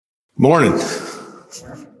Morning.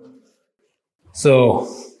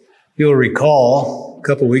 So you'll recall a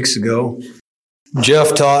couple weeks ago,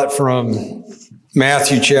 Jeff taught from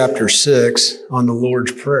Matthew chapter 6 on the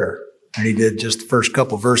Lord's Prayer. And he did just the first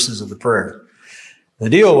couple verses of the prayer. The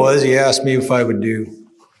deal was he asked me if I would do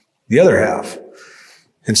the other half.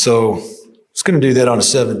 And so I was going to do that on the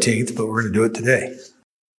 17th, but we're going to do it today.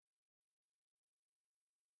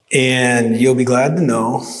 And you'll be glad to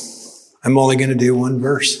know I'm only going to do one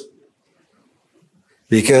verse.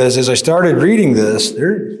 Because as I started reading this,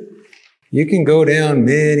 you can go down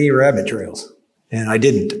many rabbit trails. And I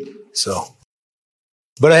didn't.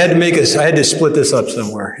 But I had to split this up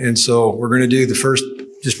somewhere. And so we're going to do the first,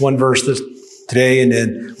 just one verse today, and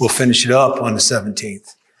then we'll finish it up on the 17th.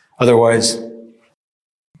 Otherwise,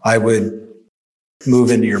 I would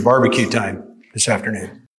move into your barbecue time this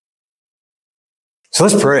afternoon. So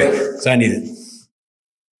let's pray, because I need it.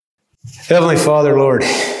 Heavenly Father, Lord,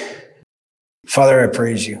 Father, I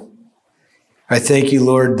praise you. I thank you,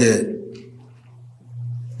 Lord, that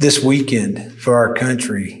this weekend for our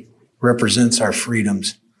country represents our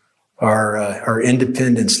freedoms, our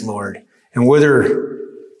independence, Lord. And whether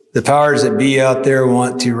the powers that be out there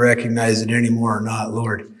want to recognize it anymore or not,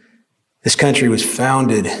 Lord, this country was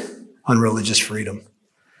founded on religious freedom.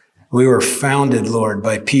 We were founded, Lord,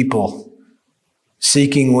 by people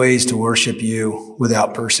seeking ways to worship you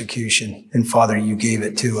without persecution. And Father, you gave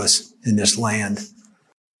it to us in this land.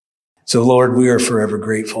 So Lord, we are forever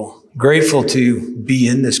grateful. Grateful to be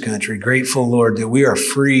in this country. Grateful, Lord, that we are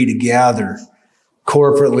free to gather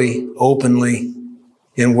corporately, openly,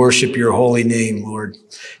 and worship your holy name, Lord.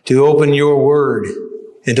 To open your word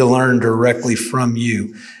and to learn directly from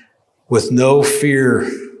you with no fear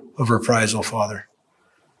of reprisal, Father.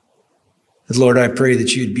 And Lord, I pray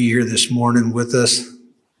that you'd be here this morning with us,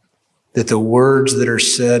 that the words that are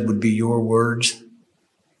said would be your words,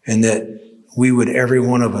 and that every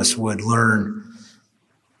one of us would learn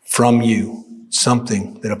from you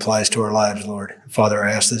something that applies to our lives, Lord. Father,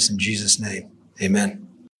 I ask this in Jesus' name. Amen.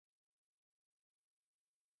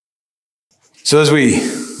 So as we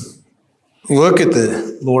look at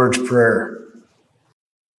the Lord's Prayer,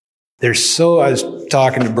 I was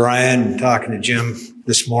talking to Brian, talking to Jim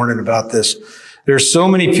this morning about this. There's so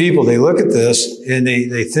many people, they look at this and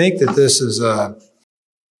they think that this is a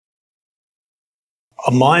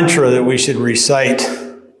mantra that we should recite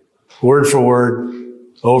word for word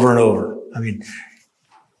over and over. I mean,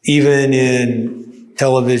 even in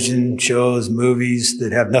television shows, movies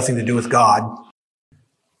that have nothing to do with God,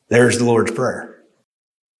 there's the Lord's Prayer.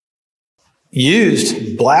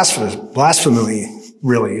 Used blasphemically,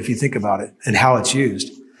 really, if you think about it, and how it's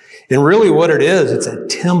used. And really what it is, it's a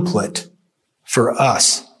template for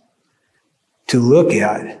us to look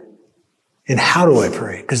at. And how do I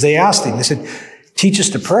pray? Because they asked him, they said, teach us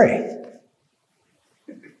to pray.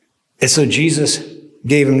 And so Jesus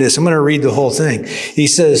gave him this. I'm going to read the whole thing. He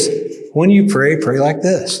says, when you pray, pray like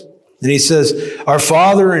this. And he says, our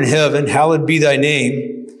Father in heaven, hallowed be thy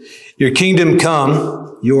name. Your kingdom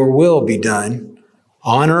come, your will be done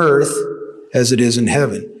on earth as it is in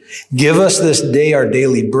heaven. Give us this day our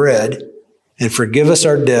daily bread, and forgive us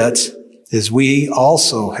our debts as we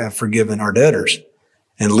also have forgiven our debtors.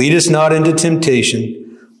 And lead us not into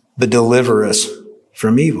temptation, but deliver us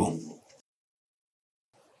from evil.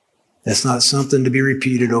 That's not something to be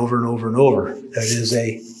repeated over and over and over. That is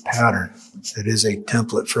a pattern. That is a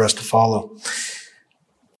template for us to follow.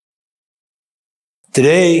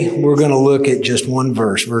 Today, we're going to look at just one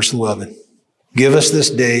verse, verse 11. Give us this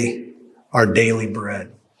day our daily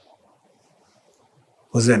bread.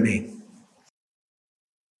 What does that mean?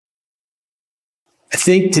 I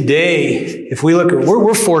think today, if we look at,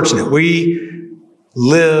 we're fortunate. We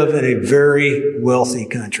live in a very wealthy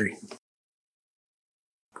country.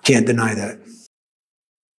 Can't deny that.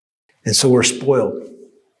 And so we're spoiled.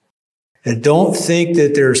 And don't think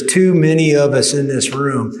that there's too many of us in this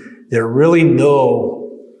room that really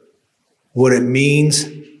know what it means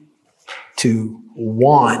to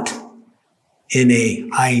want in a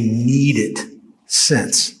I need it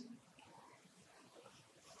sense.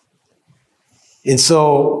 And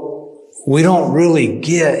so we don't really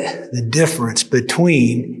get the difference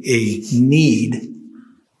between a need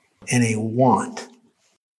and a want.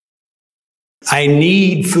 I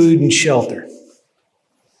need food and shelter.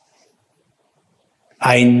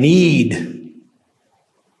 I need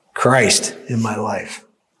Christ in my life.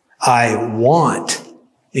 I want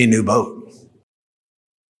a new boat.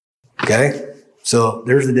 Okay? So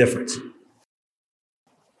there's the difference.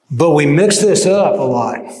 But we mix this up a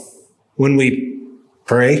lot when we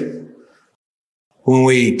pray, when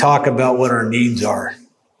we talk about what our needs are,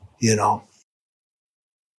 you know.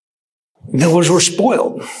 In other words, we're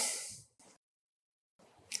spoiled.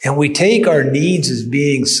 And we take our needs as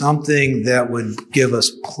being something that would give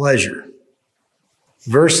us pleasure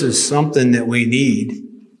versus something that we need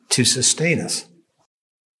to sustain us.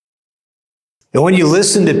 And when you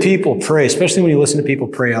listen to people pray, especially when you listen to people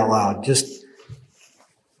pray out loud, just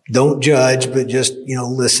don't judge, but just,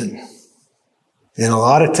 listen. And a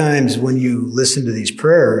lot of times when you listen to these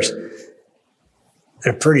prayers,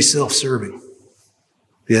 they're pretty self-serving.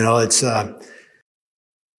 It's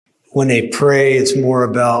when they pray, it's more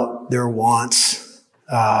about their wants,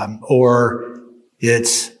 or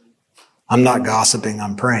it's, I'm not gossiping,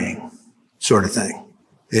 I'm praying, sort of thing.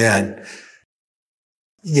 And,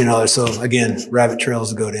 so again, rabbit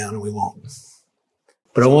trails to go down and we won't.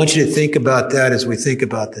 But I want you to think about that as we think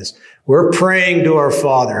about this. We're praying to our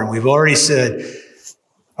Father, and we've already said,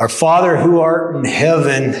 our Father who art in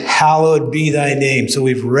heaven, hallowed be thy name. So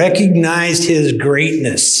we've recognized his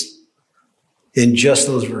greatness in just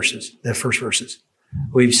those verses, the first verses.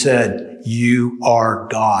 We've said, you are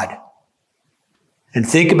God. And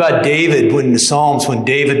think about David when the Psalms, when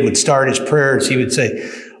David would start his prayers, he would say,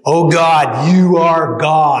 oh God, you are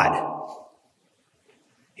God.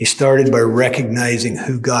 He started by recognizing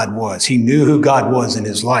who God was. He knew who God was in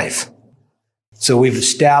his life. So we've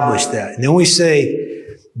established that. And then we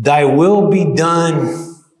say, thy will be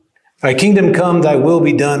done. Thy kingdom come, thy will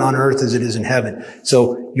be done on earth as it is in heaven.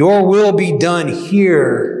 So your will be done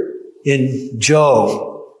here in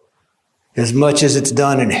Joe as much as it's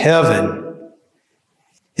done in heaven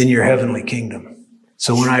in your heavenly kingdom.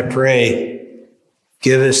 So when I pray,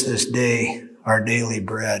 give us this day our daily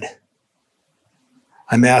bread,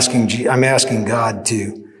 I'm asking God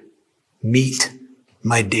to meet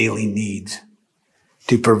my daily needs,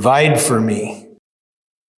 to provide for me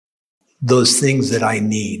those things that I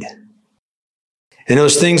need. And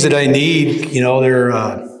those things that I need, they're,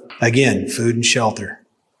 again, food and shelter.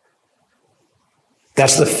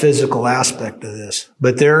 That's the physical aspect of this.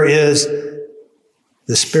 But there is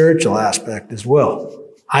the spiritual aspect as well.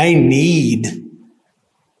 I need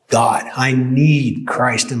God. I need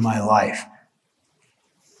Christ in my life.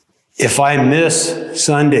 If I miss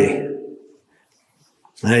Sunday,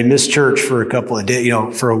 and I miss church for a couple of days,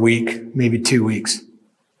 for a week, maybe 2 weeks,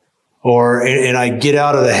 and I get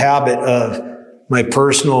out of the habit of my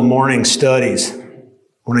personal morning studies,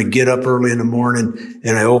 when I get up early in the morning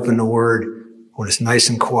and I open the Word, when it's nice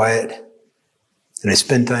and quiet, and I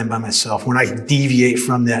spend time by myself, when I deviate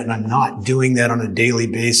from that and I'm not doing that on a daily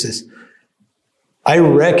basis, I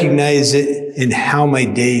recognize it in how my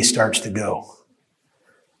day starts to go,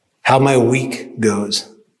 how my week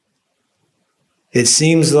goes. It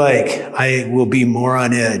seems like I will be more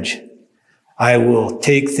on edge. I will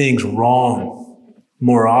take things wrong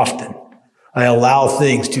more often. I allow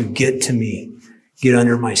things to get to me, get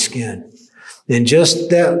under my skin. And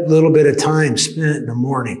just that little bit of time spent in the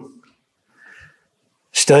morning,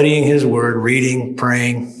 studying His Word, reading,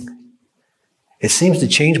 praying, it seems to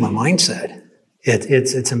change my mindset.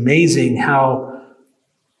 It's amazing how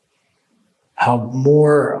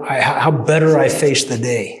better I face the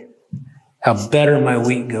day, how better my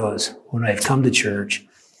week goes when I've come to church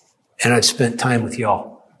and I've spent time with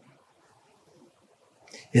y'all.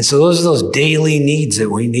 And so those are those daily needs that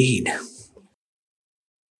we need.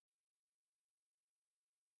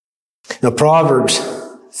 Now, Proverbs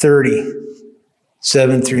 30,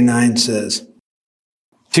 7 through 9 says,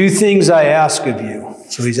 2 things I ask of you.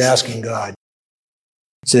 So he's asking God.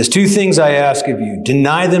 It says, 2 things I ask of you.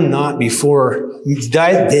 Deny them not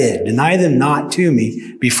to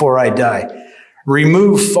me before I die.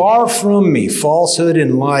 Remove far from me falsehood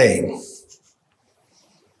and lying.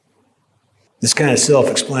 It's kind of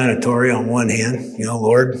self-explanatory on one hand.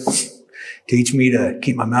 Lord, teach me to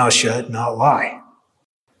keep my mouth shut and not lie.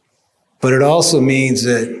 But it also means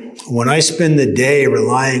that when I spend the day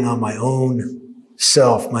relying on my own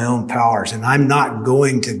self, my own powers, and I'm not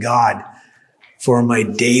going to God for my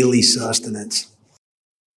daily sustenance,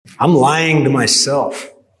 I'm lying to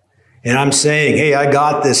myself. And I'm saying, hey, I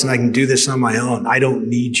got this and I can do this on my own. I don't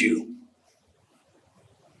need you.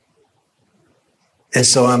 And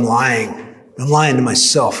so I'm lying. I'm lying to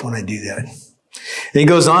myself when I do that. And he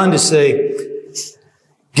goes on to say,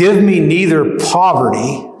 give me neither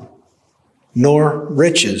poverty nor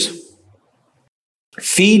riches.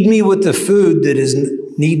 Feed me with the food that is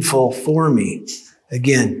needful for me.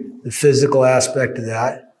 Again, the physical aspect of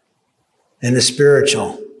that and the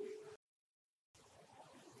spiritual.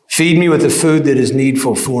 Feed me with the food that is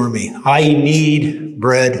needful for me. I need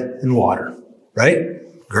bread and water,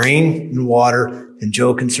 right? Grain and water, and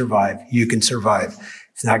Joe can survive. You can survive.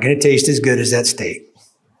 It's not going to taste as good as that steak,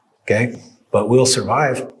 okay? But we'll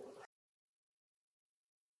survive.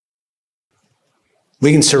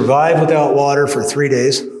 We can survive without water for 3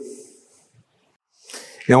 days.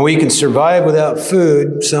 And we can survive without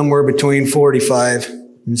food somewhere between 45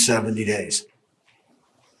 and 70 days.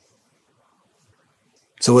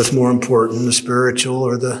 So what's more important, the spiritual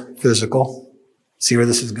or the physical? See where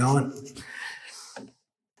this is going?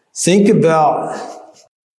 Think about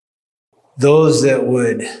those that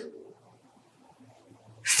would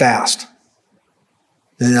fast.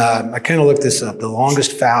 And I kind of looked this up. The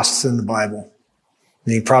longest fasts in the Bible.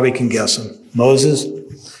 And you probably can guess them. Moses,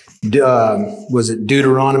 was it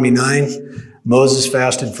Deuteronomy 9? Moses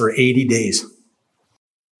fasted for 80 days.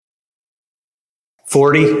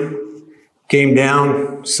 40, came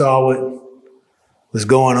down, saw what was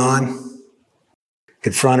going on,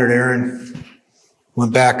 confronted Aaron,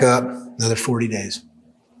 went back up, another 40 days.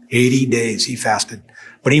 80 days he fasted.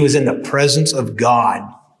 But he was in the presence of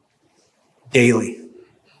God daily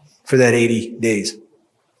for that 80 days.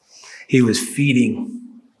 He was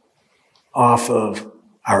feeding off of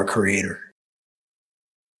our Creator.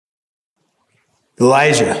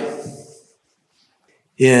 Elijah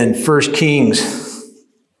in 1 Kings,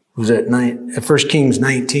 was it 1 Kings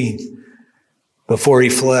 19, before he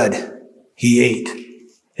fled, he ate.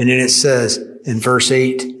 And then it says in verse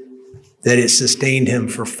 8 that it sustained him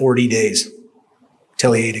for 40 days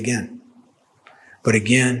till he ate again. But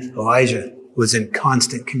again, Elijah was in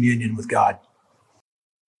constant communion with God,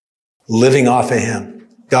 living off of him.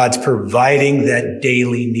 God's providing that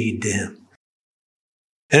daily need to him.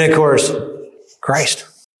 And of course, Christ.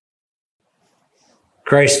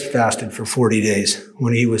 Christ fasted for 40 days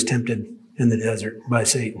when he was tempted in the desert by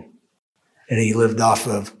Satan. And he lived off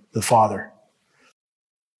of the Father.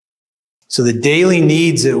 So the daily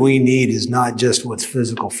needs that we need is not just what's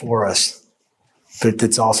physical for us, but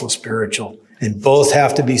it's also spiritual. And both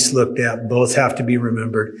have to be looked at, both have to be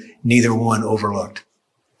remembered, neither one overlooked.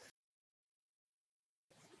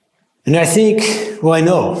 And I think, well, I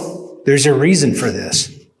know there's a reason for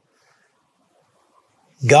this.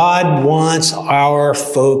 God wants our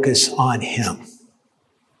focus on him.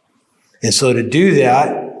 And so to do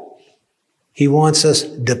that, he wants us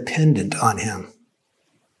dependent on him.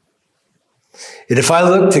 And if I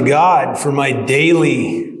look to God for my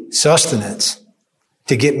daily sustenance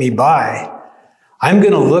to get me by, I'm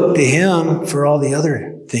going to look to him for all the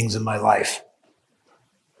other things in my life.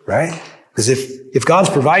 Right? Because if God's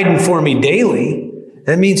providing for me daily,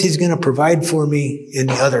 that means he's going to provide for me in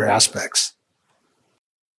the other aspects.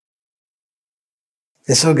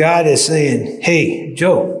 And so God is saying, hey,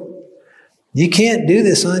 Joe, you can't do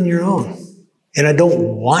this on your own. And I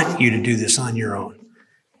don't want you to do this on your own.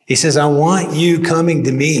 He says, I want you coming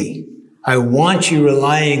to me. I want you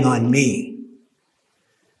relying on me.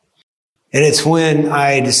 And it's when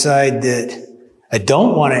I decide that I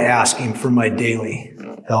don't want to ask him for my daily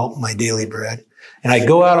help, my daily bread. And I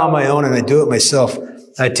go out on my own and I do it myself.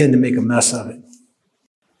 I tend to make a mess of it.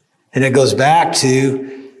 And it goes back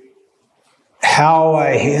to how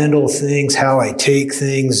I handle things, how I take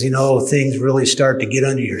things, things really start to get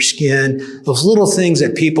under your skin. Those little things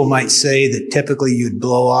that people might say that typically you'd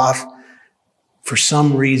blow off, for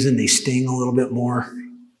some reason they sting a little bit more.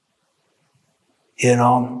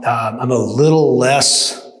 I'm a little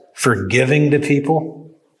less forgiving to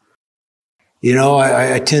people.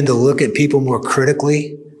 I tend to look at people more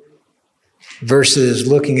critically versus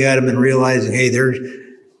looking at them and realizing, hey, they're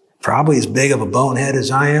probably as big of a bonehead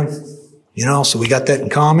as I am. So we got that in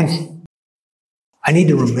common. I need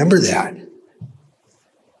to remember that.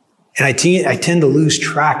 And I tend to lose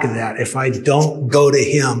track of that if I don't go to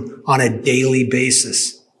him on a daily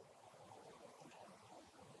basis.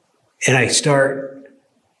 And I start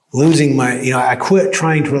losing I quit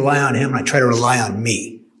trying to rely on him and I try to rely on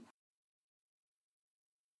me.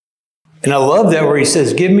 And I love that where he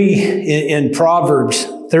says, give me, in Proverbs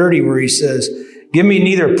 30, where he says, give me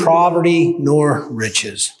neither poverty nor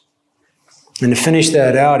riches. And to finish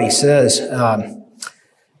that out, he says,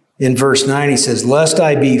 in verse 9, he says, lest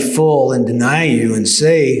I be full and deny you and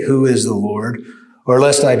say, who is the Lord? Or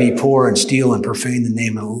lest I be poor and steal and profane the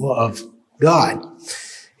name of God.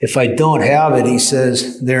 If I don't have it, he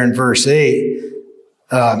says there in verse 8,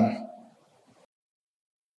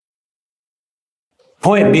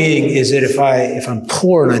 point being is that if I'm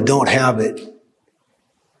poor and I don't have it,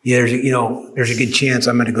 there's a good chance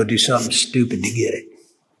I'm going to go do something stupid to get it.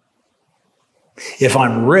 If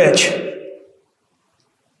I'm rich,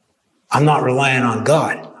 I'm not relying on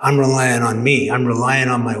God. I'm relying on me. I'm relying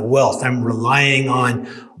on my wealth. I'm relying on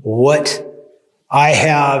what I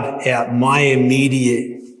have at my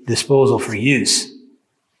immediate disposal for use.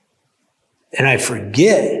 And I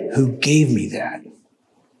forget who gave me that.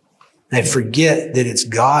 I forget that it's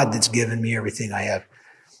God that's given me everything I have.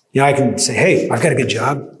 I can say, hey, I've got a good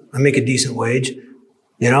job. I make a decent wage.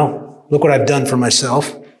 Look what I've done for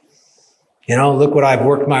myself. Look what I've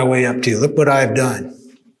worked my way up to. Look what I've done.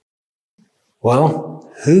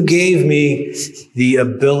 Well, who gave me the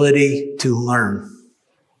ability to learn?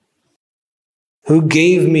 Who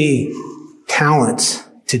gave me talents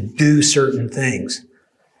to do certain things?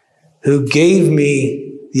 Who gave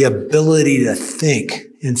me the ability to think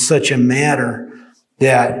in such a manner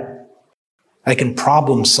that I can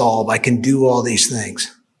problem solve, I can do all these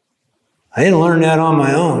things? I didn't learn that on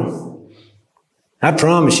my own. I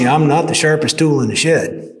promise you, I'm not the sharpest tool in the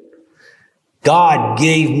shed. God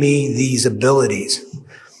gave me these abilities.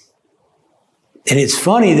 And it's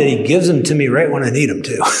funny that he gives them to me right when I need them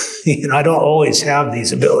to. I don't always have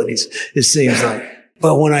these abilities, it seems like.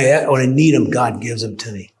 But when I need them, God gives them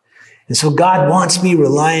to me. And so God wants me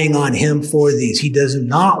relying on him for these. He does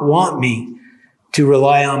not want me to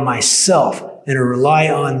rely on myself and to rely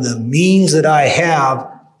on the means that I have,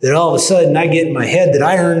 that all of a sudden I get in my head that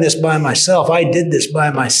I earned this by myself. I did this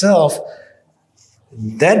by myself.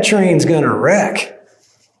 That train's going to wreck.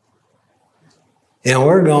 And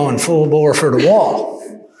we're going full bore for the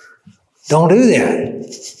wall. Don't do that.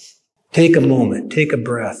 Take a moment, take a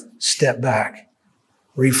breath, step back,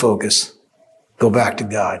 refocus, go back to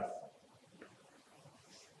God.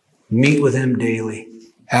 Meet with him daily.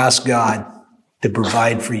 Ask God to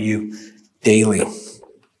provide for you daily.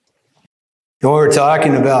 We're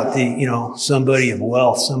talking about somebody of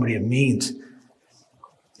wealth, somebody of means.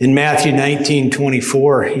 In Matthew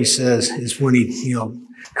 19:24, he says, is when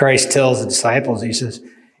Christ tells the disciples, he says,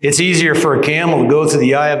 it's easier for a camel to go through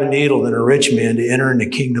the eye of a needle than a rich man to enter in the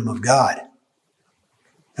kingdom of God.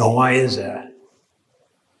 Now, why is that?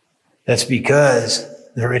 That's because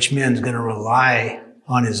the rich man's going to rely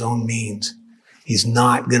on his own means. He's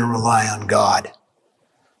not going to rely on God.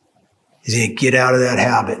 He's going to get out of that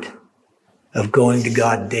habit of going to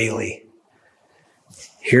God daily.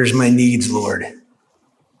 Here's my needs, Lord.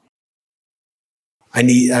 I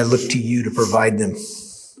look to you to provide them.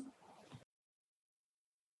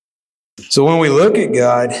 So when we look at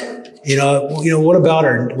God, what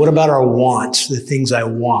about our wants, the things I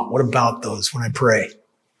want? What about those when I pray?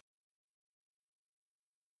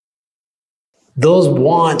 Those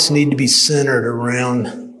wants need to be centered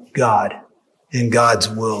around God and God's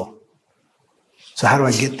will. So how do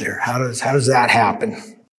I get there? How does that happen?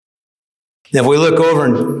 Now, if we look over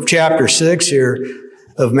in chapter 6 here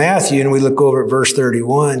of Matthew and we look over at verse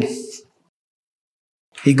 31,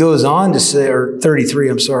 he goes on to say, or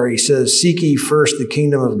 33, he says, seek ye first the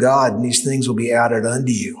kingdom of God, and these things will be added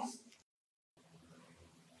unto you.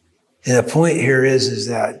 And the point here is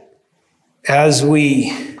that as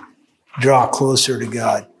we draw closer to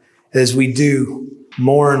God, as we do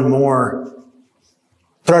more and more,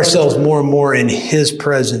 put ourselves more and more in his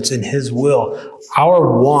presence, in his will,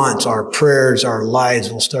 our wants, our prayers, our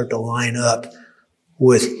lives will start to line up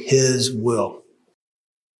with his will.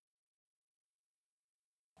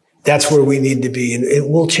 That's where we need to be, and it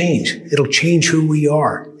will change. It'll change who we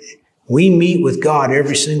are. We meet with God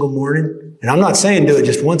every single morning, and I'm not saying do it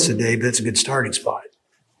just once a day, but it's a good starting spot.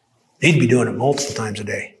 Need to be doing it multiple times a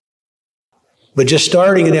day. But just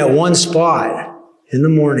starting in that one spot in the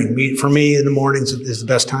morning, for me, in the mornings is the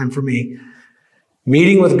best time for me.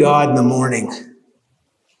 Meeting with God in the morning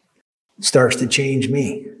starts to change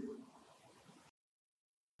me.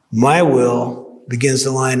 My will begins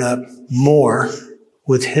to line up more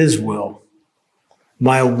with his will.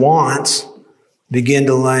 My wants begin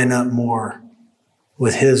to line up more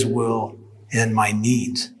with his will and my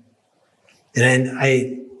needs. And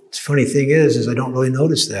the funny thing is I don't really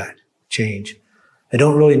notice that change. I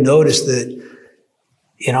don't really notice that,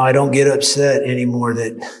 I don't get upset anymore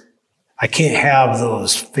that I can't have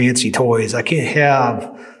those fancy toys. I can't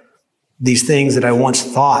have these things that I once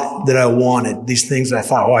thought that I wanted. These things that I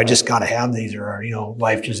thought, I just got to have these or,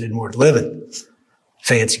 life just isn't worth living.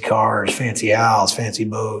 Fancy cars, fancy house, fancy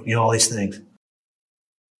boat, all these things.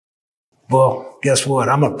 Well, guess what?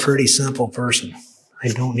 I'm a pretty simple person. I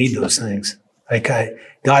don't need those things.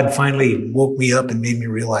 God finally woke me up and made me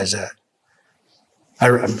realize that. I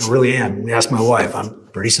really am. Ask my wife. I'm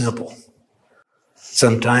pretty simple.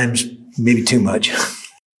 Sometimes maybe too much.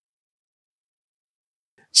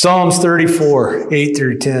 Psalms 34, 8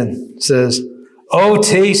 through 10 says, "Oh,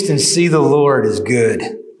 taste and see the Lord is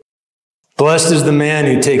good. Blessed is the man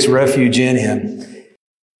who takes refuge in him.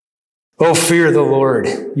 Oh, fear the Lord,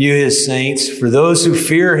 you his saints, for those who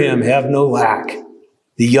fear him have no lack.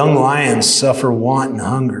 The young lions suffer want and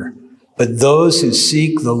hunger, but those who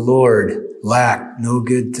seek the Lord lack no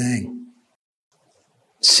good thing."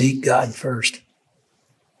 Seek God first.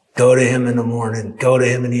 Go to him in the morning. Go to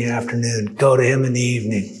him in the afternoon. Go to him in the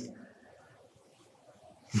evening.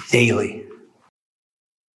 Daily.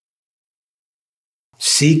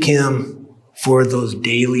 Seek him for those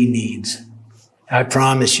daily needs. I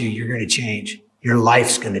promise you, you're going to change. Your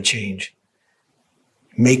life's going to change.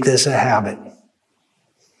 Make this a habit.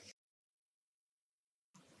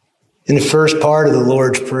 In the first part of the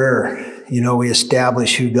Lord's Prayer, we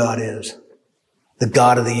establish who God is. The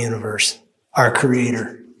God of the universe, our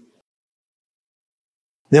Creator.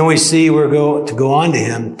 Then we see we're going to go on to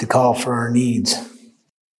him to call for our needs.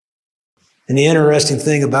 And the interesting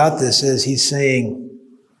thing about this is he's saying,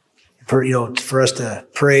 for us to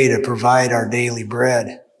pray to provide our daily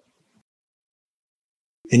bread.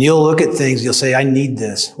 And you'll look at things, you'll say, I need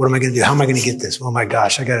this. What am I going to do? How am I going to get this? Oh my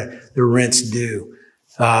gosh, the rent's due.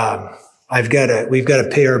 We've got to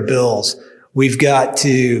pay our bills. We've got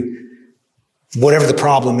to, whatever the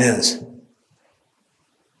problem is.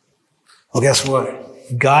 Well, guess what?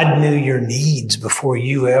 God knew your needs before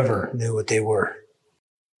you ever knew what they were.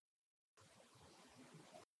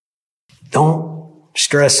 Don't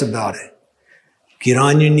stress about it. Get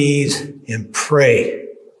on your knees and pray.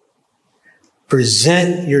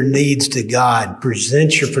 Present your needs to God.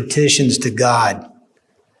 Present your petitions to God.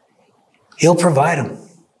 He'll provide them.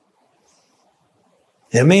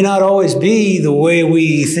 It may not always be the way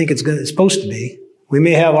we think it's supposed to be. We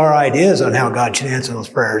may have our ideas on how God should answer those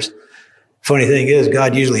prayers. Funny thing is,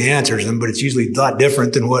 God usually answers them, but it's usually a lot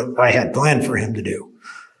different than what I had planned for him to do.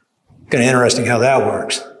 Kind of interesting how that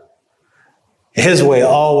works. His way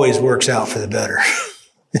always works out for the better.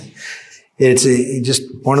 It's just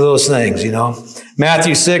one of those things,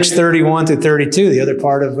 Matthew 6:31-32, the other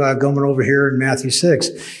part of going over here in Matthew 6.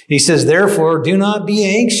 He says, therefore, do not be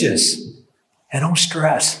anxious and don't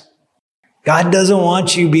stress. God doesn't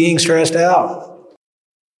want you being stressed out.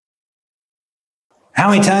 How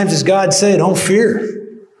many times does God say, don't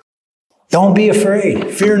fear? Don't be afraid.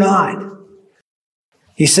 Fear not.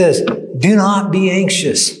 He says, do not be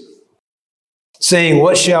anxious. Saying,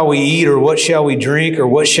 what shall we eat, or what shall we drink, or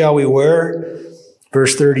what shall we wear?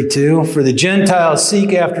 Verse 32, for the Gentiles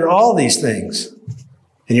seek after all these things,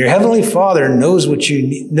 and your heavenly Father knows that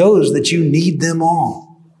you need them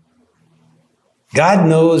all. God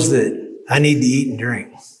knows that I need to eat and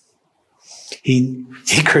drink. He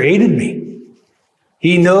created me.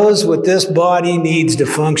 He knows what this body needs to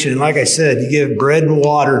function. And like I said, you give bread and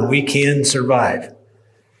water and we can survive.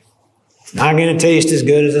 Not going to taste as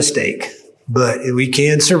good as a steak, but we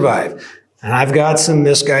can survive. And I've got some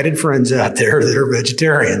misguided friends out there that are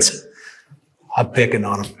vegetarians. I'm picking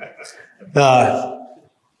on them.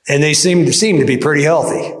 And they seem to be pretty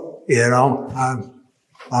healthy.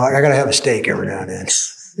 I got to have a steak every now and then.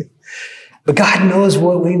 But God knows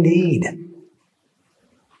what we need.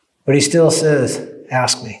 But he still says,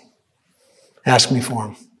 ask me. Ask me for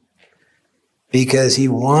him. Because he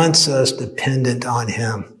wants us dependent on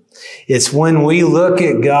him. It's when we look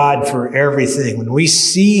at God for everything, when we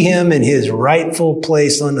see him in his rightful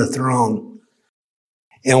place on the throne,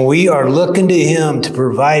 and we are looking to him to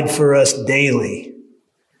provide for us daily,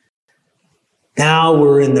 now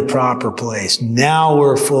we're in the proper place. Now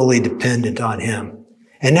we're fully dependent on him.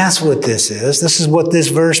 And that's what this is. This is what this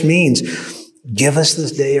verse means. Give us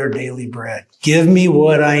this day our daily bread. Give me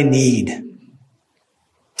what I need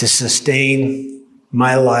to sustain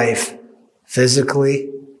my life physically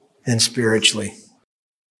and spiritually.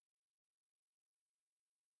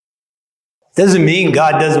 Doesn't mean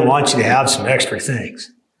God doesn't want you to have some extra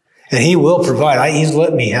things. And he will provide. He's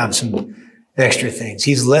let me have some extra things.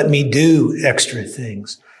 He's let me do extra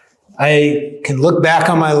things. I can look back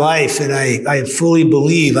on my life and I fully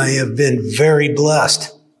believe I have been very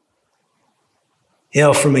blessed.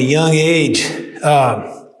 From a young age,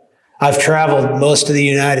 I've traveled most of the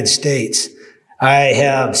United States. I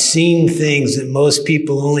have seen things that most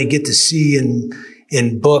people only get to see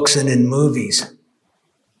in books and in movies.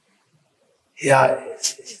 Yeah,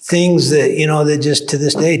 things that, that just to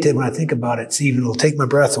this day, when I think about it, it'll take my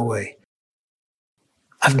breath away.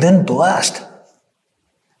 I've been blessed.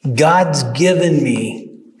 God's given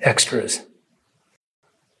me extras.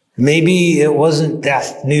 Maybe it wasn't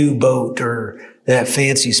that new boat or that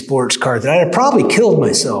fancy sports car that I had probably killed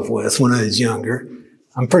myself with when I was younger.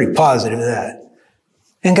 I'm pretty positive of that.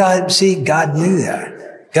 And God knew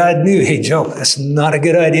that. God knew, hey, Joe, that's not a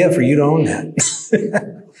good idea for you to own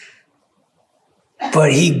that.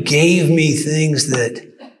 But he gave me things that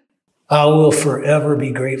I will forever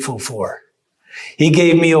be grateful for. He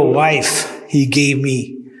gave me a wife. He gave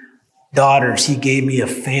me daughters. He gave me a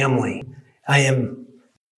family. I am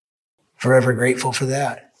forever grateful for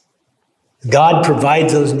that. God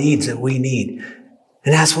provides those needs that we need.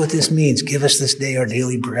 And that's what this means. Give us this day our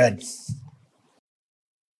daily bread.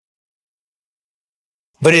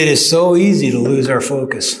 But it is so easy to lose our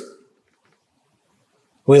focus.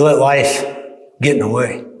 We let life get in the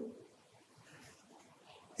way.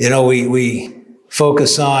 You know, we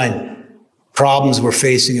focus on problems we're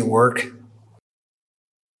facing at work.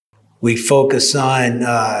 We focus on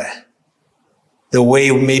the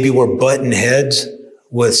way maybe we're butting heads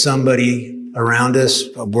with somebody around us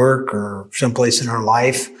at work or someplace in our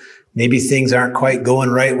life. Maybe things aren't quite going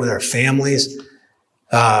right with our families.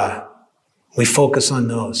 We focus on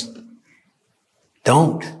those.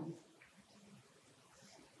 Don't.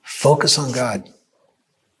 Focus on God.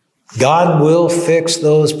 God will fix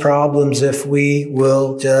those problems if we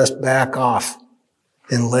will just back off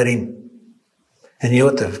and let Him. And you know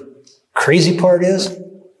what the crazy part is?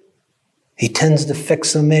 He tends to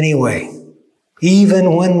fix them anyway,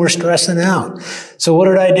 even when we're stressing out. So what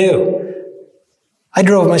did I do? I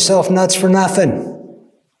drove myself nuts for nothing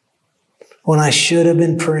when I should have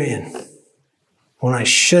been praying, when I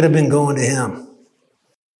should have been going to Him.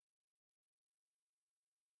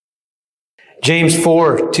 James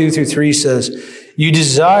 4:2-3 says, you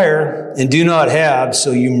desire and do not have,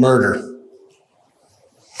 so you murder.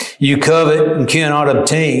 You covet and cannot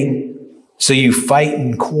obtain, so you fight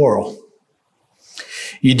and quarrel.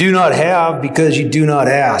 You do not have because you do not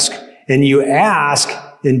ask, and you ask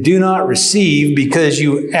and do not receive because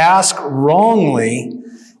you ask wrongly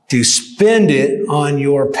to spend it on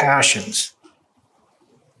your passions.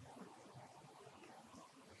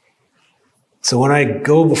 So when I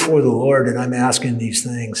go before the Lord and I'm asking these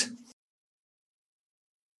things,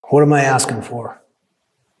 what am I asking for?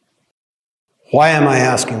 Why am I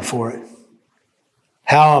asking for it?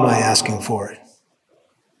 How am I asking for it?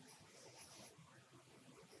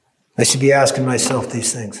 I should be asking myself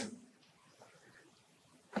these things.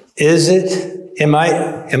 How am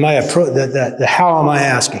I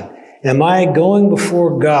asking? Am I going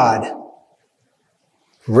before God,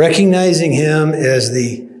 recognizing Him as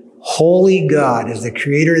the holy God, as the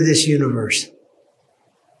creator of this universe?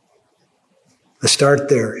 Let's start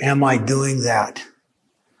there. Am I doing that?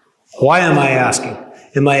 Why am I asking?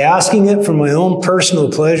 Am I asking it for my own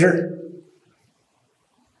personal pleasure?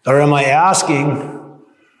 Or am I asking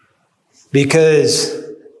because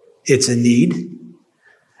it's a need?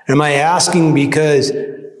 Am I asking because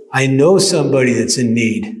I know somebody that's in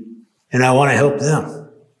need and I want to help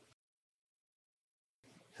them?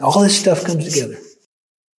 All this stuff comes together.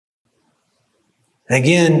 And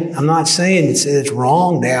again, I'm not saying it's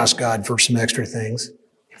wrong to ask God for some extra things.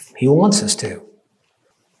 He wants us to.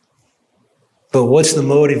 But what's the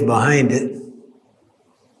motive behind it?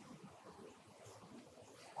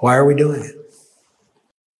 Why are we doing it?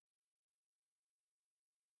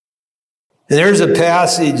 And there's a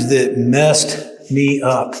passage that messed me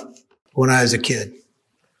up when I was a kid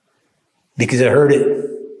because I heard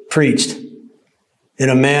it preached in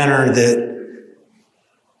a manner that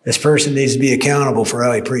this person needs to be accountable for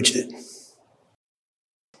how he preached it.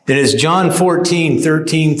 And it's John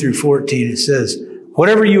 14:13-14. It says,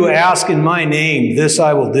 whatever you ask in my name, this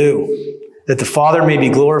I will do, that the Father may be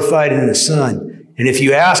glorified in the Son. And if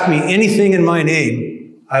you ask me anything in my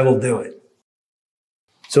name, I will do it.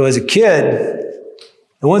 So as a kid,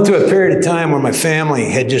 I went through a period of time where my family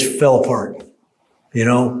had just fell apart. You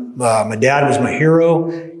know, my dad was my hero,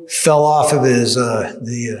 fell off of his,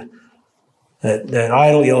 that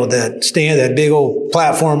idol, you know, that big old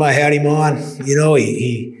platform I had him on. You know,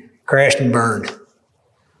 he crashed and burned.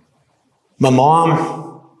 My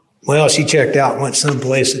mom, well, she checked out and went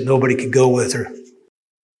someplace that nobody could go with her.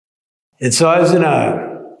 And so I was in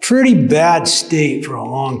a pretty bad state for a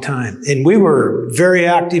long time. And we were very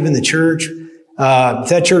active in the church. If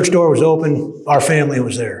that church door was open, our family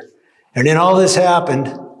was there. And then all this happened,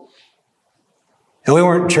 and we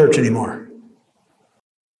weren't in church anymore.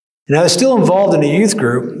 And I was still involved in a youth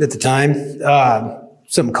group at the time,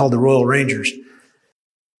 something called the Royal Rangers.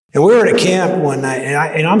 And we were at a camp one night,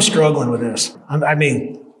 and I'm struggling with this. I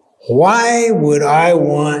mean, why would I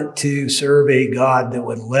want to serve a God that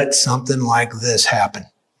would let something like this happen?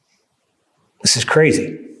 This is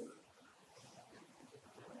crazy.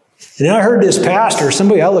 And then I heard this pastor,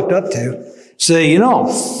 somebody I looked up to, say, you know,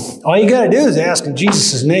 all you got to do is ask in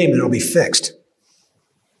Jesus' name and it'll be fixed.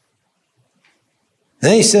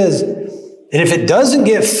 Then he says, and if it doesn't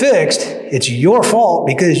get fixed, it's your fault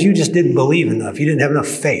because you just didn't believe enough. You didn't have enough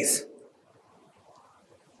faith.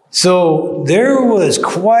 So there was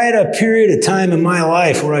quite a period of time in my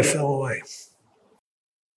life where I fell away.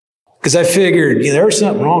 Because I figured, there was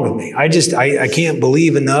something wrong with me. I can't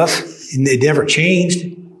believe enough. And it never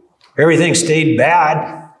changed. Everything stayed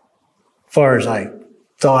bad as far as I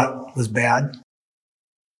thought was bad.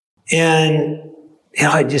 And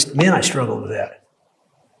I struggled with that.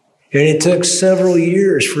 And it took several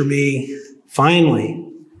years for me, finally,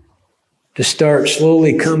 to start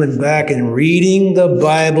slowly coming back and reading the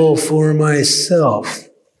Bible for myself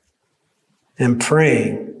and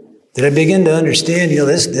praying, that I begin to understand,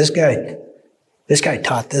 this guy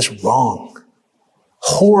taught this wrong,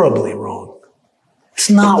 horribly wrong. It's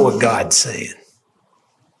not what God's saying.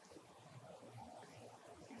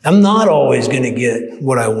 I'm not always going to get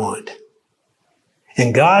what I want.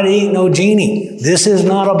 And God ain't no genie. This is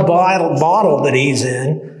not a bottle that he's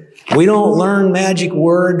in. We don't learn magic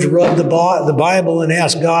words, rub the Bible, and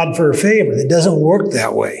ask God for a favor. It doesn't work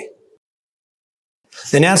that way.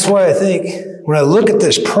 And that's why I think when I look at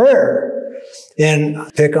this prayer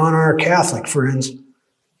and pick on our Catholic friends,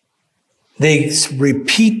 they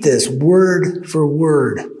repeat this word for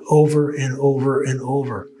word over and over and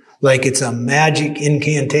over, like it's a magic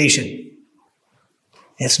incantation.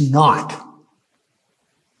 It's not.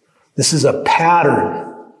 This is a pattern.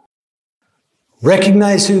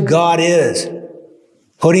 Recognize who God is,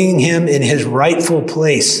 putting him in his rightful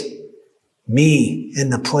place, me in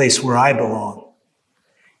the place where I belong.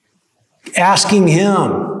 Asking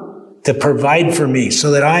him to provide for me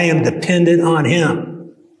so that I am dependent on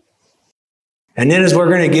him. And then as we're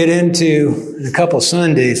going to get into, in a couple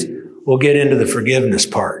Sundays, we'll get into the forgiveness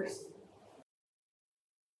part.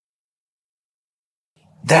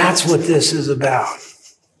 That's what this is about.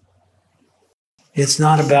 It's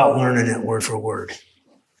not about learning it word for word.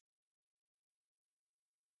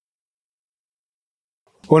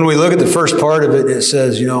 When we look at the first part of it, it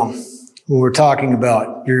says, when we're talking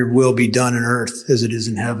about your will be done on earth as it is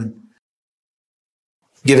in heaven,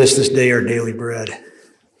 give us this day our daily bread.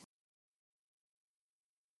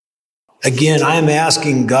 Again, I am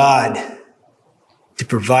asking God to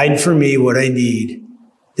provide for me what I need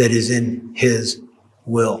that is in his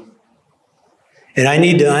will. And I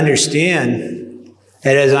need to understand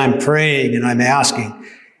that as I'm praying and I'm asking,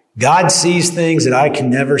 God sees things that I can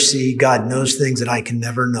never see. God knows things that I can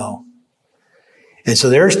never know. And so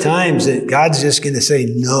there's times that God's just going to say,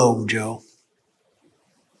 no, Joe.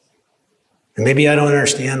 And maybe I don't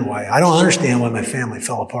understand why. I don't understand why my family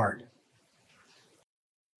fell apart.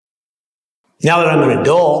 Now that I'm an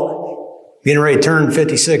adult, getting ready to turn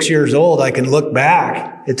 56 years old, I can look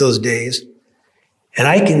back at those days and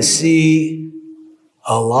I can see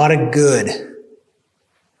a lot of good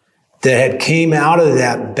that had came out of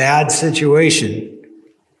that bad situation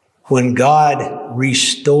when God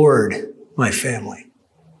restored my family.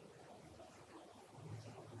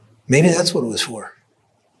 Maybe that's what it was for.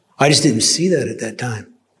 I just didn't see that at that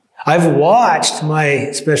time. I've watched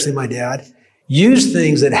especially my dad, use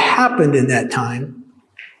things that happened in that time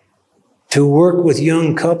to work with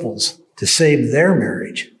young couples to save their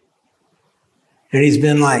marriage. And he's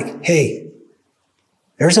been like, hey,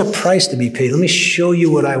 there's a price to be paid. Let me show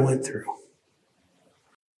you what I went through.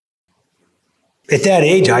 At that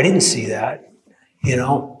age, I didn't see that.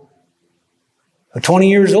 At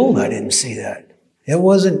 20 years old, I didn't see that. It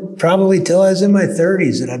wasn't probably till I was in my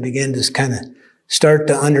 30s that I began to kind of start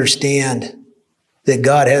to understand that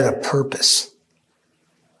God had a purpose.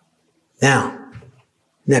 Now,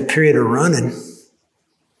 in that period of running,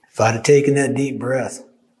 if I'd have taken that deep breath,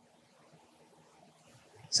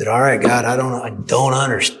 said, all right, God, I don't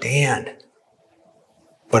understand,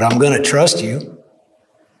 but I'm going to trust you.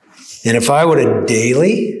 And if I would have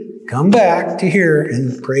daily come back to here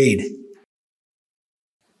and prayed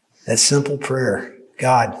that simple prayer,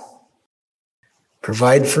 God,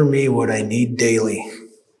 provide for me what I need daily,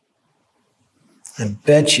 I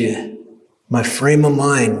bet you my frame of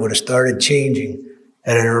mind would have started changing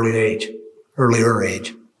at an earlier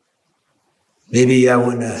age. Maybe I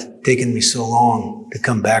wouldn't have taken me so long to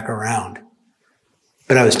come back around.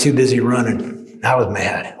 But I was too busy running. I was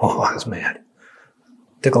mad. Oh, I was mad.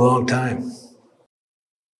 It took a long time.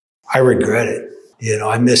 I regret it.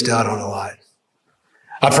 I missed out on a lot.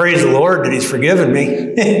 I praise the Lord that he's forgiven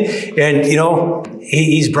me. And,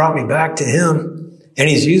 he's brought me back to him and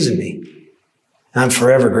he's using me. I'm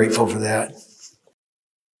forever grateful for that.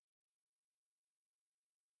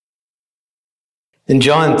 In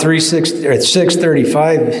John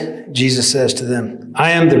 6:35, Jesus says to them,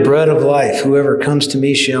 I am the bread of life. Whoever comes to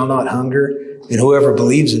me shall not hunger, and whoever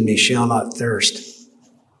believes in me shall not thirst.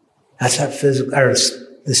 That's that physical, or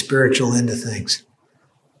the spiritual end of things.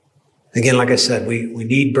 Again, like I said, we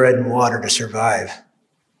need bread and water to survive,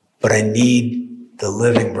 but I need the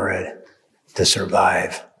living bread to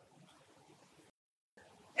survive.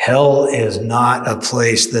 Hell is not a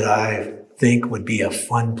place that I think would be a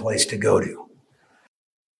fun place to go to.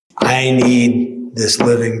 I need this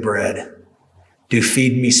living bread. Do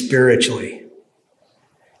feed me spiritually.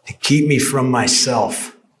 To keep me from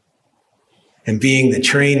myself and being the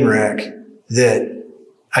train wreck that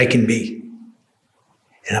I can be.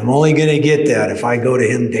 And I'm only going to get that if I go to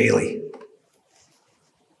him daily,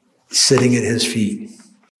 sitting at his feet.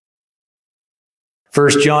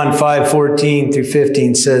 1 John 5:14 through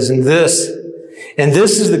 15 says, And this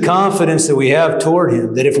is the confidence that we have toward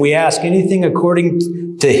him, that if we ask anything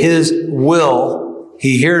according to his will,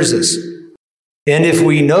 he hears us. And if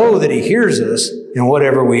we know that he hears us in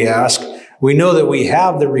whatever we ask, we know that we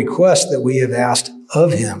have the request that we have asked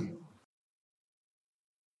of him.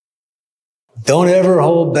 Don't ever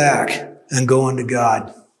hold back and go unto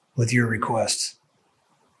God with your requests.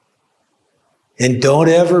 And don't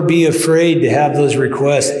ever be afraid to have those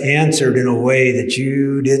requests answered in a way that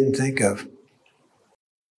you didn't think of.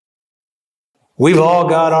 We've all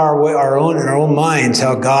got our own minds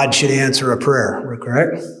how God should answer a prayer,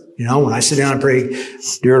 correct? You know, when I sit down and pray,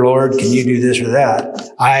 Dear Lord, can you do this or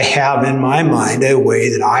that? I have in my mind a way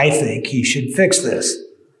that I think he should fix this.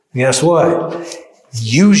 Guess what?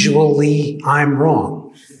 Usually I'm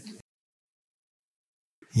wrong.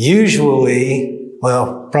 Usually,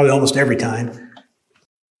 well, probably almost every time,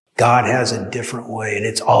 God has a different way, and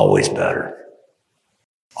it's always better.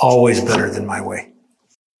 Always better than my way.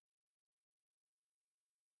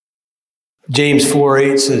 James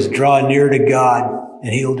 4:8 says, Draw near to God,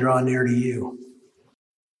 and he'll draw near to you.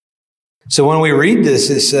 So when we read this,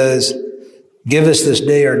 it says, Give us this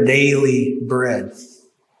day our daily bread.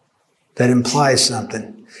 That implies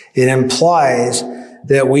something. It implies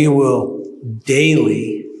that we will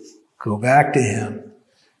daily go back to him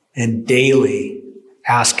and daily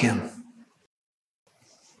ask him.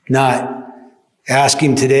 Not ask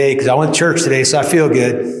him today, because I went to church today, so I feel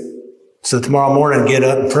good. So tomorrow morning, get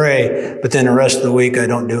up and pray, but then the rest of the week, I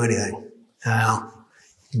don't do anything. No,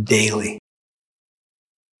 daily.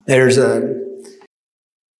 There's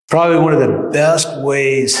probably one of the best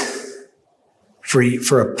ways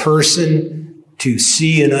for a person to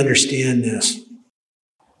see and understand this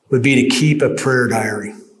would be to keep a prayer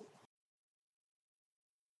diary.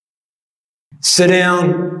 Sit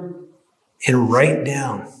down and write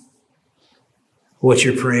down what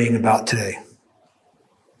you're praying about today.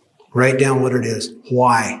 Write down what it is,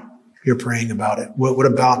 why you're praying about it. What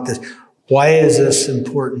about this? Why is this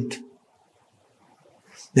important?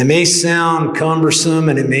 It may sound cumbersome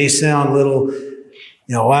and it may sound a little,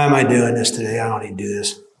 why am I doing this today? I don't need to do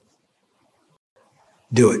this.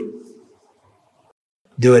 Do it.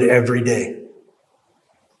 Do it every day.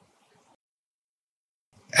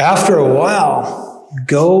 After a while,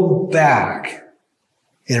 go back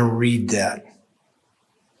and read that.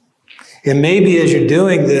 And maybe as you're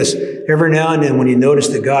doing this, every now and then when you notice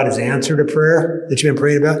that God has answered a prayer that you've been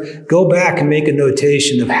praying about, go back and make a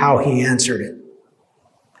notation of how he answered it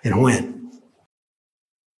and when.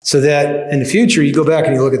 So that in the future, you go back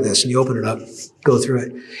and you look at this and you open it up, go through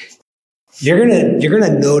it. You're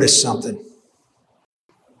gonna notice something.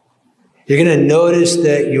 You're gonna notice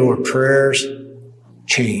that your prayers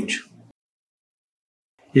change.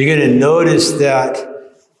 You're gonna notice that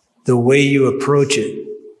the way you approach it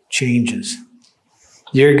changes.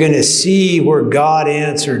 You're gonna see where God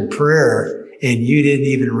answered prayer and you didn't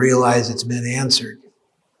even realize it's been answered.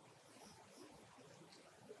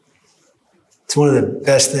 It's one of the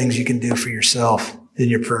best things you can do for yourself in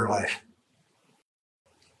your prayer life.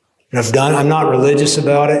 And I'm not religious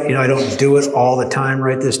about it. I don't do it all the time,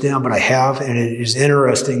 write this down, but I have. And it is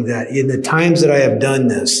interesting that in the times that I have done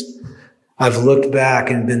this, I've looked back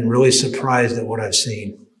and been really surprised at what I've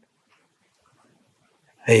seen.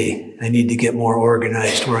 Hey, I need to get more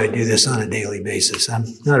organized where I do this on a daily basis. I'm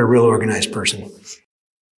not a real organized person.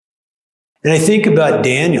 And I think about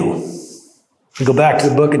Daniel. We go back to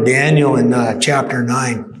the book of Daniel in chapter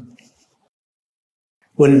 9.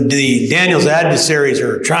 When Daniel's adversaries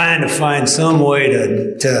are trying to find some way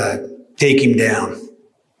to take him down.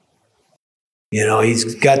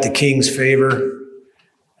 He's got the king's favor.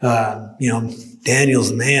 Daniel's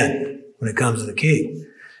the man when it comes to the king.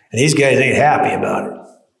 And these guys ain't happy about it.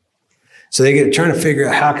 So they get trying to figure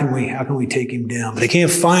out how can we take him down? But they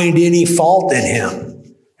can't find any fault in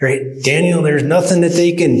him. Right? Daniel, there's nothing that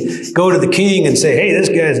they can go to the king and say, hey, this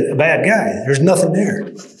guy's a bad guy. There's nothing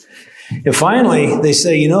there. And finally, they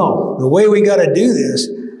say, the way we got to do this,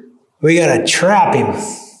 we got to trap him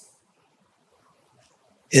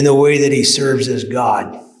in the way that he serves as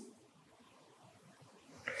God.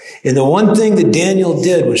 And the one thing that Daniel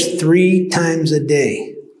did was 3 times a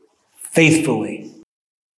day, faithfully,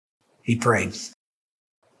 he prayed.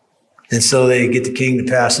 And so they get the king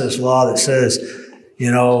to pass this law that says,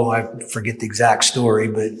 I forget the exact story,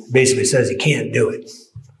 but basically says he can't do it.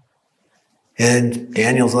 And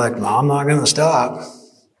Daniel's like, well, I'm not going to stop.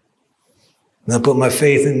 I'm going to put my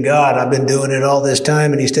faith in God. I've been doing it all this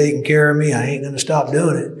time and he's taking care of me. I ain't going to stop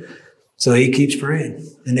doing it. So he keeps praying.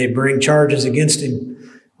 And they bring charges against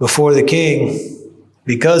him before the king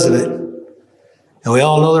because of it. And we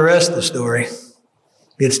all know the rest of the story.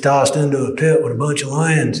 Gets tossed into a pit with a bunch of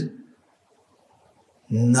lions.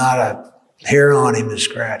 Not a hair on him is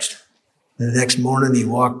scratched. And the next morning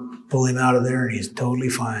pull him out of there and he's totally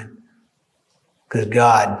fine. Because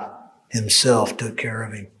God himself took care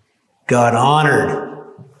of him. God honored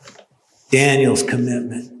Daniel's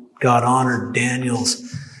commitment. God honored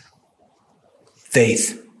Daniel's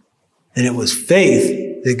faith. And it was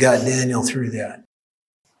faith that got Daniel through that.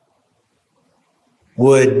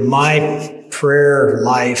 Would my prayer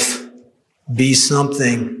life be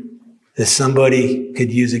something that somebody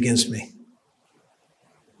could use against me?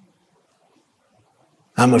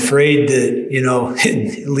 I'm afraid that,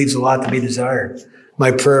 it leaves a lot to be desired.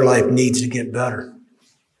 My prayer life needs to get better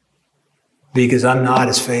because I'm not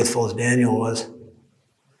as faithful as Daniel was.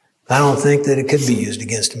 I don't think that it could be used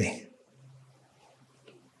against me.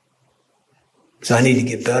 So I need to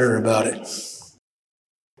get better about it.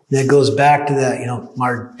 And it goes back to that,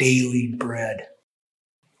 our daily bread.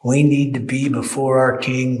 We need to be before our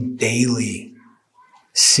King daily,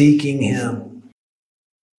 seeking him.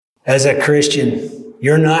 As a Christian,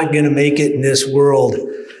 you're not going to make it in this world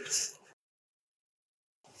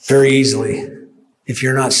very easily if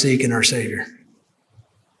you're not seeking our Savior.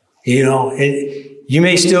 And you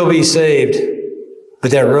may still be saved, but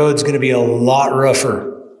that road's going to be a lot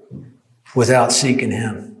rougher without seeking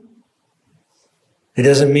him. It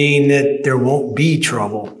doesn't mean that there won't be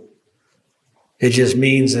trouble. It just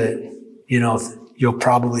means that, you'll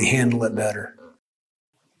probably handle it better.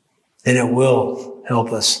 And it will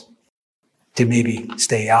help us to maybe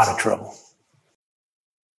stay out of trouble.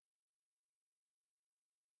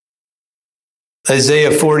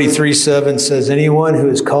 Isaiah 43:7 says, anyone who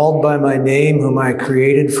is called by my name, whom I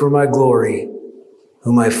created for my glory,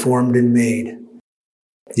 whom I formed and made.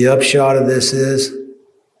 The upshot of this is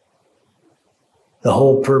the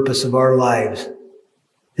whole purpose of our lives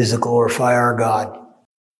is to glorify our God.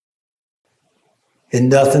 And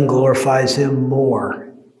nothing glorifies him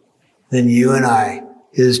more than you and I,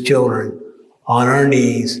 his children, on our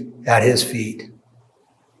knees at his feet,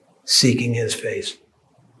 seeking his face.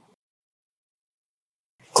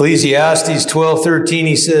 Ecclesiastes 12:13,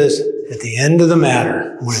 he says, at the end of the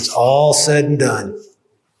matter, when it's all said and done,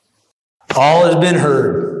 all has been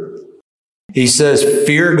heard, he says,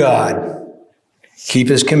 fear God, keep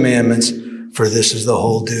his commandments, for this is the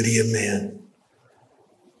whole duty of man.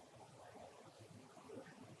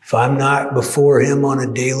 If I'm not before him on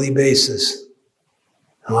a daily basis,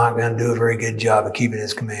 I'm not going to do a very good job of keeping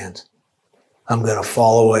his commands. I'm going to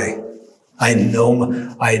fall away. I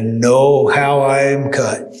know how I am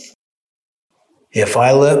cut. If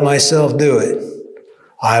I let myself do it,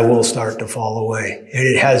 I will start to fall away. And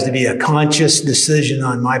it has to be a conscious decision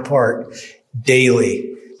on my part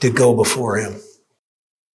daily to go before him.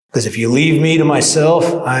 Because if you leave me to myself,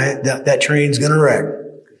 that train's going to wreck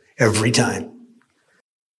every time.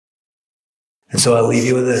 And so I leave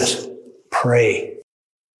you with this. Pray.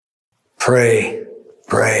 Pray.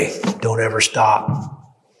 Pray. Don't ever stop.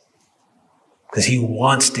 Because he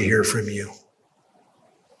wants to hear from you.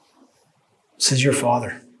 This is your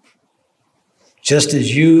Father. Just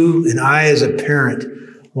as you and I as a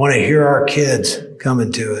parent want to hear our kids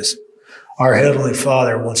coming to us, our Heavenly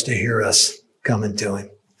Father wants to hear us coming to him.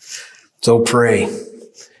 So pray.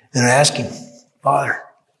 And I ask him, Father,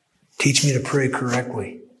 teach me to pray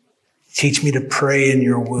correctly. Teach me to pray in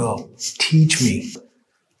your will. Teach me.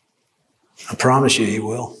 I promise you he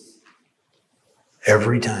will.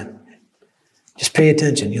 Every time. Just pay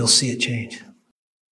attention. You'll see it change.